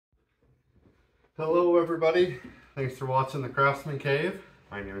Hello everybody, thanks for watching the Craftsman Cave.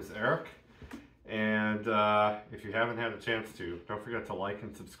 My name is Eric, and if you haven't had a chance to, don't forget to like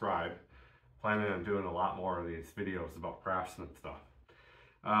and subscribe. Planning on doing a lot more of these videos about Craftsman stuff.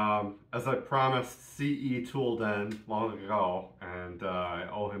 As I promised CE Tool Den long ago, and I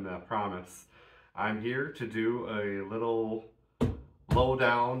owe him that promise, I'm here to do a little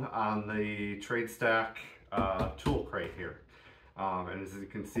lowdown on the Tradestack Tool Crate here. And as you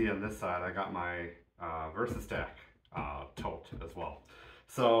can see on this side, I got my Tradestack tote as well.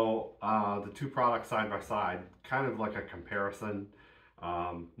 So the two products side by side, kind of like a comparison,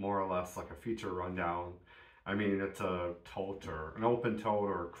 more or less like a feature rundown. I mean, it's a tote or an open tote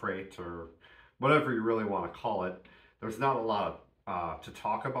or a crate or whatever you really want to call it. There's not a lot to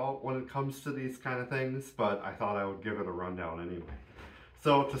talk about when it comes to these kind of things, but I thought I would give it a rundown anyway.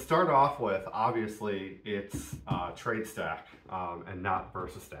 So to start off with, obviously it's Tradestack and not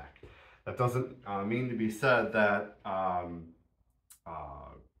Tradestack. That doesn't mean to be said that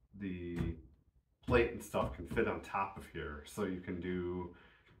the plate and stuff can fit on top of here, so you can do,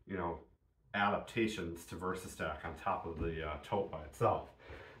 you know, adaptations to Tradestack on top of the tote by itself.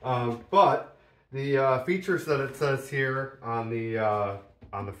 But the features that it says here on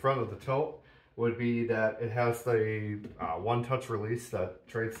the front of the tote would be that it has the one-touch release that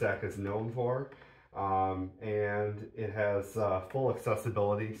Tradestack is known for, and it has full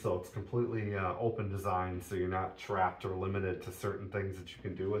accessibility, so it's completely open design, so you're not trapped or limited to certain things that you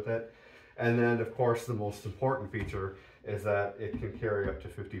can do with it. And then, of course, the most important feature is that it can carry up to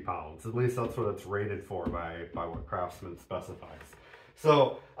 50 pounds. At least that's what it's rated for by what Craftsman specifies.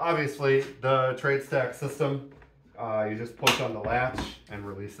 So, obviously, the Tradestack system, you just push on the latch and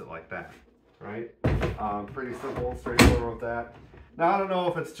release it like that. Right? Pretty simple, straightforward with that. Now, I don't know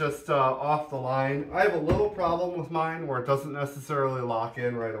if it's just off the line. I have a little problem with mine where it doesn't necessarily lock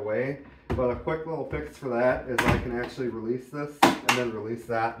in right away, but a quick little fix for that is I can actually release this and then release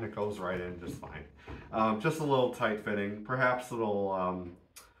that, and it goes right in just fine. Just a little tight fitting. Perhaps it'll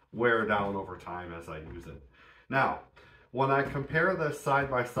wear down over time as I use it. Now, when I compare this side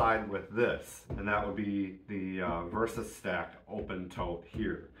by side with this, and that would be the Tradestack open tote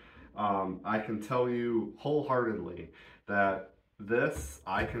here, I can tell you wholeheartedly that this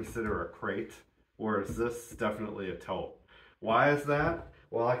I consider a crate, whereas this is definitely a tote. Why is that?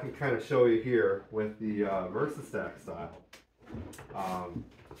 Well, I can kind of show you here with the Tradestack style.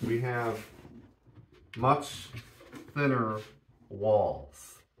 We have much thinner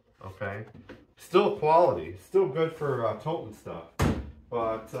walls, okay? Still quality, still good for toting stuff,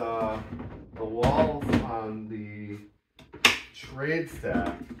 but the walls on the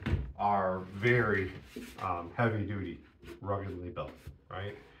Tradestack are very heavy duty, ruggedly built,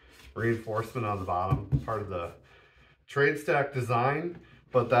 right? Reinforcement on the bottom, part of the Tradestack design,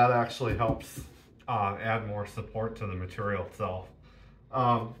 but that actually helps add more support to the material itself.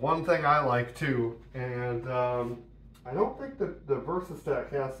 One thing I like too, and I don't think that the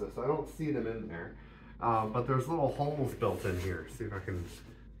Tradestack has this, I don't see them in there, but there's little holes built in here. See if I can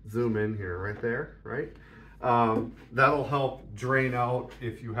zoom in here, right there, right? That'll help drain out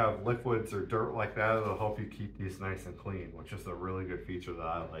if you have liquids or dirt like that. It'll help you keep these nice and clean, which is a really good feature that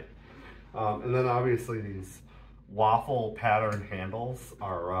I like. And then obviously these waffle pattern handles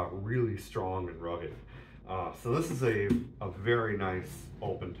are really strong and rugged. So this is a very nice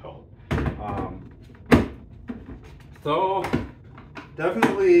open tote. So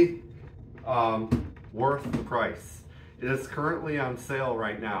definitely worth the price. It is currently on sale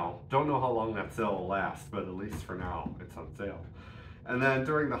right now. Don't know how long that sale will last, but at least for now, it's on sale. And then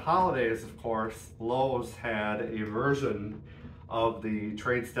during the holidays, of course, Lowe's had a version of the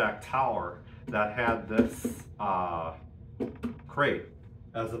Tradestack Tower that had this crate,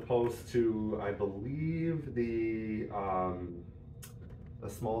 as opposed to, I believe, the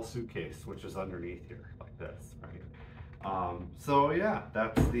small suitcase, which is underneath here, like this, right? So yeah,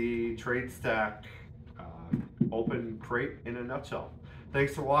 that's the Tradestack open crate in a nutshell.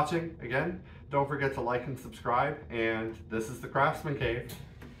 Thanks for watching. Again, don't forget to like and subscribe, and this is the Craftsman Cave.